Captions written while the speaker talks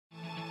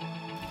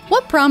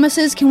What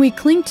promises can we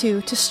cling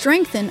to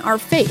strengthen our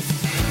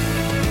faith?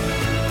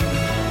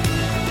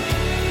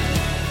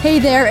 Hey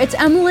there, it's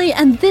Emily,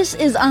 and this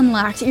is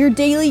Unlocked, your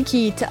daily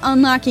key to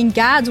unlocking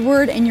God's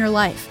Word in your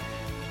life.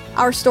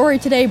 Our story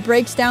today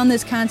breaks down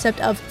this concept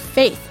of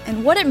faith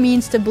and what it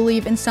means to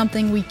believe in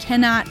something we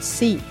cannot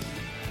see.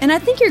 And I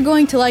think you're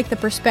going to like the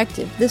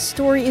perspective this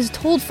story is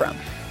told from.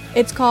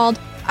 It's called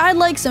I'd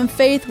Like Some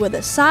Faith with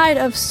a Side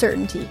of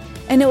Certainty,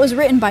 and it was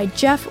written by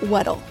Jeff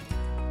Weddle.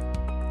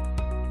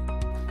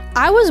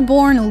 I was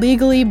born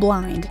legally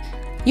blind.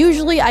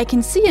 Usually I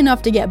can see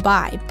enough to get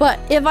by, but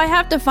if I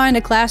have to find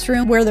a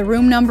classroom where the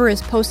room number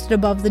is posted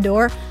above the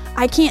door,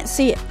 I can't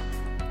see it.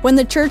 When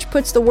the church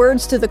puts the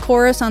words to the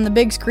chorus on the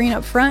big screen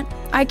up front,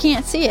 I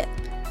can't see it.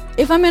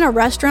 If I'm in a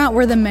restaurant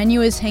where the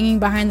menu is hanging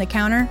behind the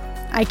counter,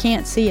 I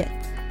can't see it.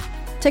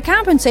 To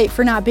compensate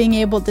for not being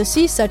able to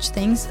see such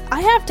things, I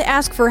have to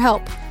ask for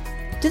help.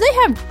 Do they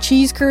have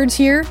cheese curds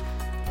here?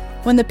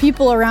 When the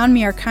people around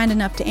me are kind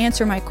enough to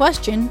answer my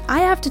question,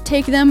 I have to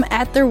take them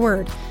at their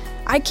word.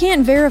 I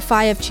can't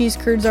verify if cheese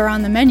curds are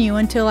on the menu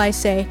until I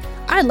say,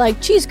 I'd like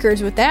cheese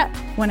curds with that,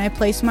 when I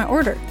place my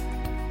order.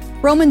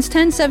 Romans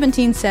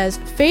 10:17 says,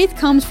 faith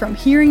comes from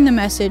hearing the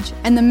message,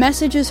 and the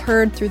message is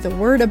heard through the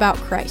word about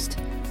Christ.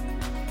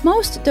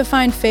 Most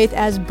define faith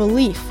as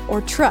belief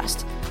or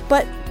trust,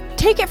 but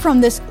take it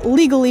from this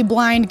legally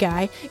blind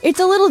guy, it's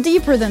a little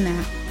deeper than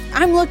that.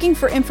 I'm looking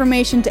for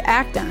information to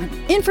act on,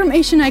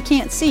 information I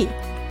can't see.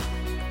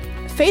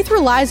 Faith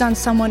relies on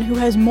someone who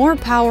has more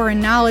power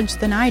and knowledge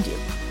than I do.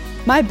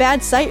 My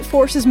bad sight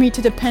forces me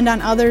to depend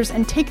on others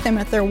and take them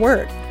at their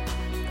word.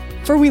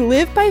 For we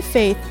live by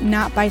faith,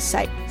 not by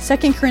sight.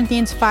 2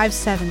 Corinthians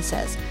 5:7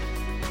 says,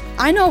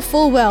 I know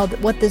full well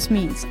what this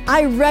means.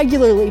 I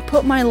regularly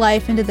put my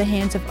life into the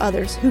hands of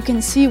others who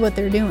can see what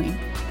they're doing.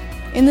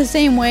 In the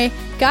same way,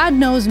 God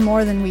knows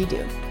more than we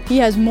do. He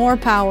has more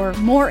power,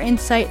 more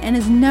insight, and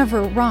is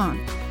never wrong.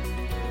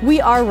 We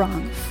are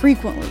wrong,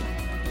 frequently.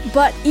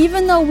 But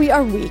even though we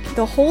are weak,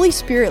 the Holy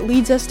Spirit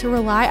leads us to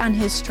rely on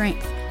His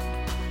strength.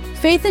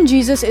 Faith in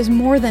Jesus is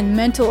more than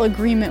mental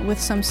agreement with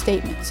some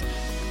statements.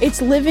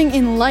 It's living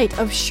in light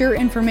of sure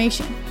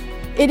information.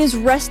 It is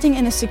resting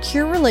in a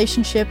secure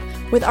relationship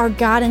with our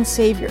God and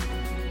Savior,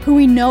 who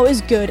we know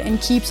is good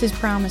and keeps His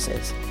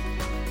promises.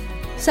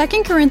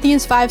 2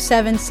 Corinthians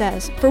 5:7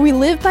 says, For we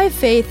live by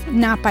faith,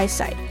 not by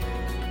sight.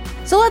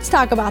 So let's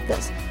talk about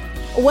this.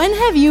 When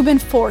have you been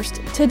forced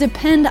to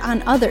depend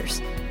on others?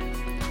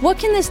 What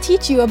can this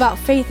teach you about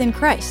faith in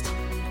Christ?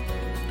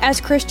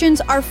 As Christians,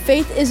 our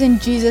faith is in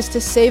Jesus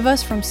to save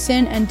us from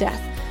sin and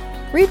death.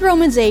 Read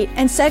Romans 8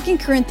 and 2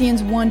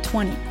 Corinthians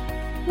 1:20.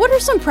 What are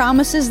some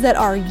promises that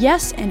are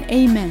yes and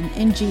amen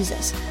in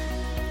Jesus?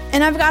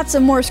 And I've got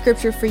some more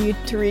scripture for you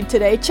to read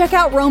today. Check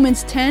out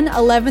Romans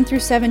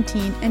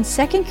 10:11-17 and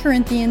 2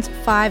 Corinthians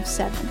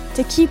 5:7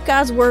 to keep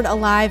God's Word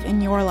alive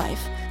in your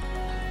life.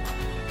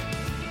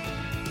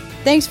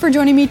 Thanks for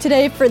joining me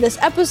today for this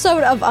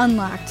episode of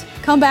Unlocked.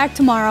 Come back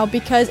tomorrow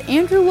because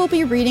Andrew will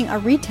be reading a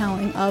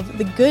retelling of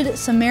the Good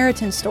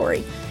Samaritan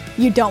story.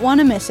 You don't want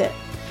to miss it.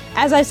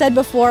 As I said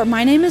before,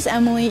 my name is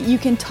Emily. You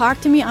can talk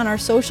to me on our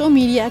social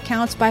media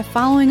accounts by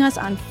following us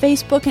on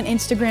Facebook and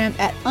Instagram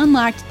at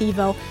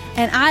UnlockedDevo,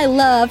 and I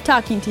love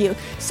talking to you.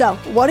 So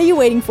what are you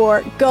waiting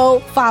for?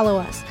 Go follow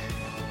us.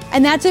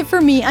 And that's it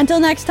for me. Until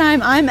next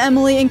time, I'm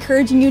Emily,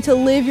 encouraging you to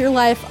live your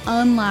life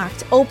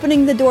unlocked,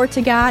 opening the door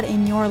to God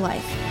in your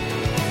life.